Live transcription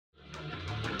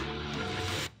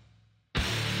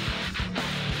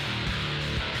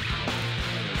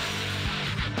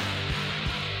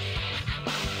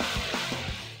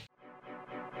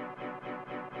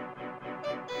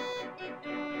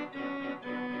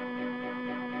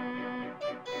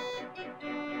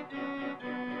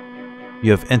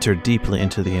You have entered deeply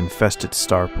into the infested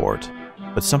starport,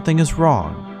 but something is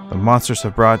wrong. The monsters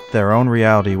have brought their own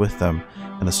reality with them,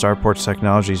 and the starport's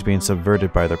technology is being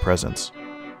subverted by their presence.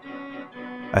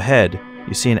 Ahead,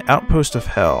 you see an outpost of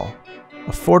hell,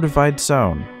 a fortified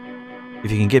zone.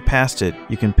 If you can get past it,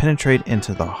 you can penetrate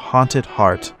into the haunted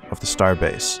heart of the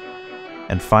starbase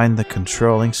and find the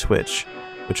controlling switch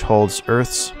which holds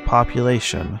Earth's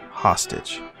population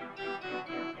hostage.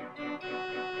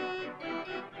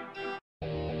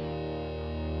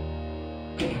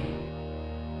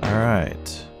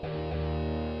 Alright.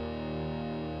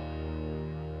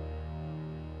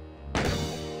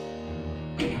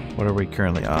 What are we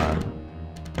currently on?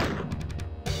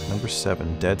 Number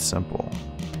 7, dead simple.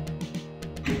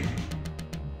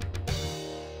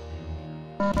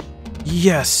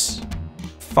 Yes!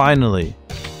 Finally!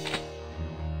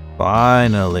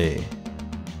 Finally!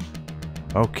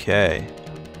 Okay.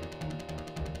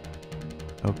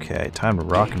 Okay, time to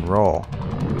rock and roll.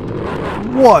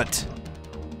 What?!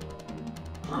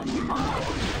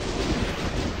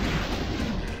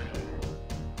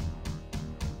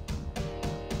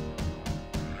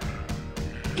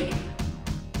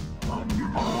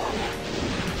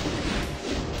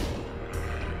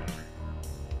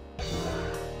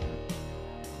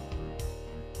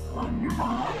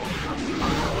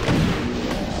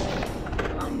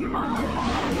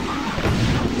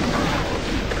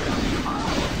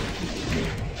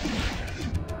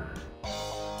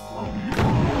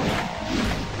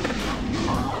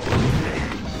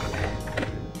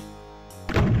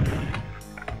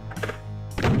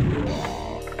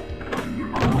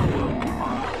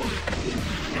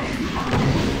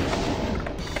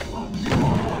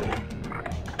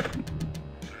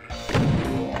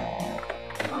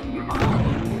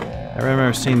 I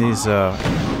remember seeing these, I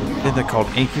think they're called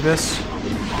incubus?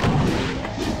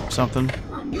 Something.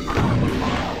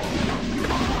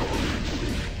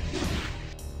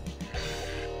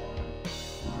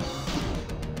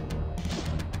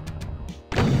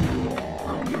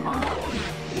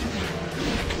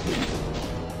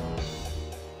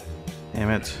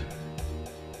 Damn it.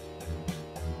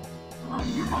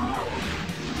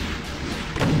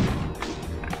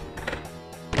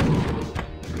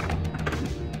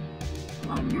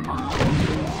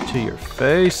 To your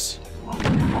face.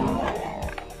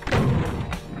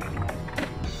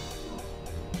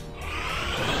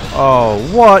 Oh,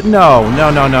 what? No, no,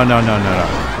 no, no, no, no, no,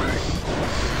 no.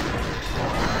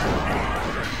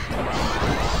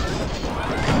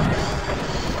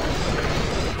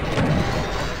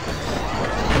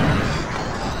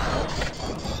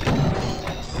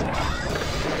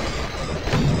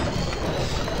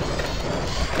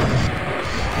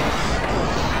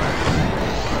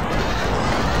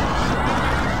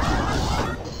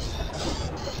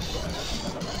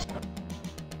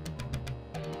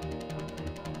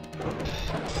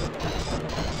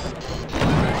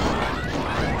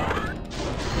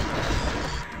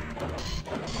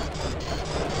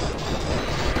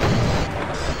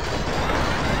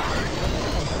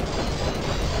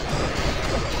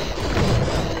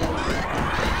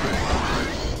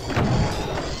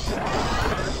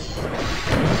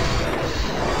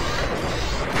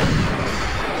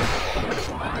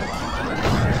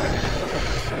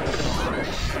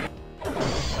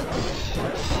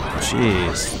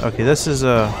 Jeez. Okay, this is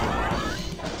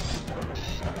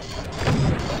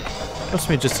puts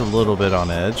me just a little bit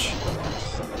on edge.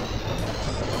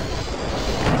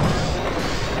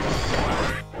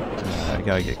 I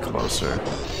gotta get closer.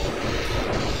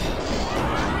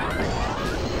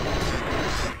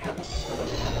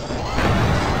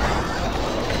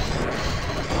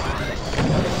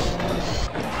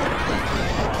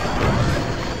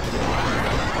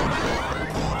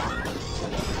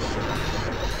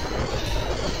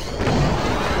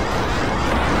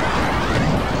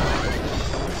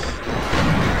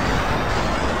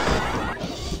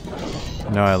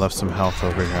 No, I left some health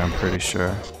over here, I'm pretty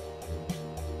sure.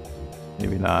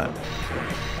 Maybe not.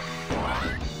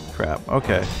 Crap,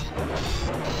 okay.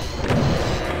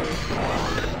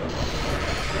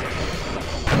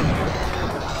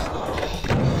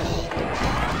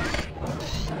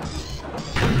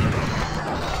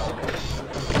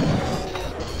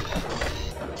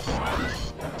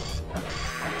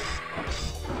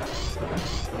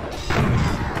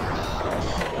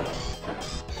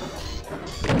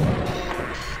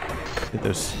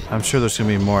 I'm sure there's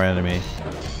gonna be more enemy.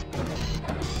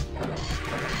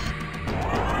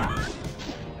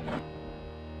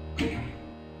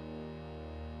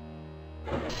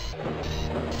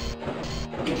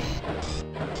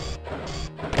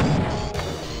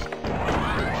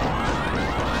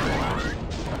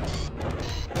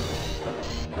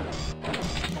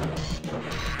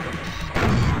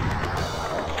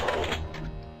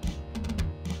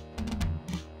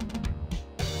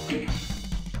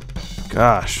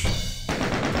 Gosh.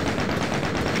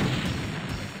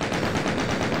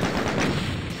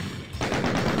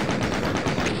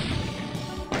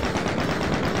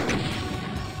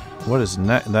 What is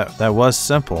that was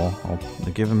simple. I'll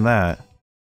give him that.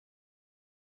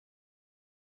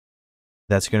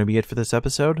 That's going to be it for this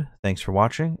episode. Thanks for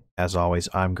watching. As always,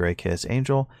 I'm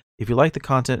GreKaosAngel. If you like the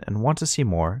content and want to see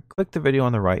more, click the video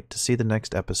on the right to see the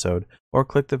next episode, or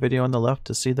click the video on the left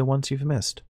to see the ones you've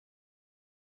missed.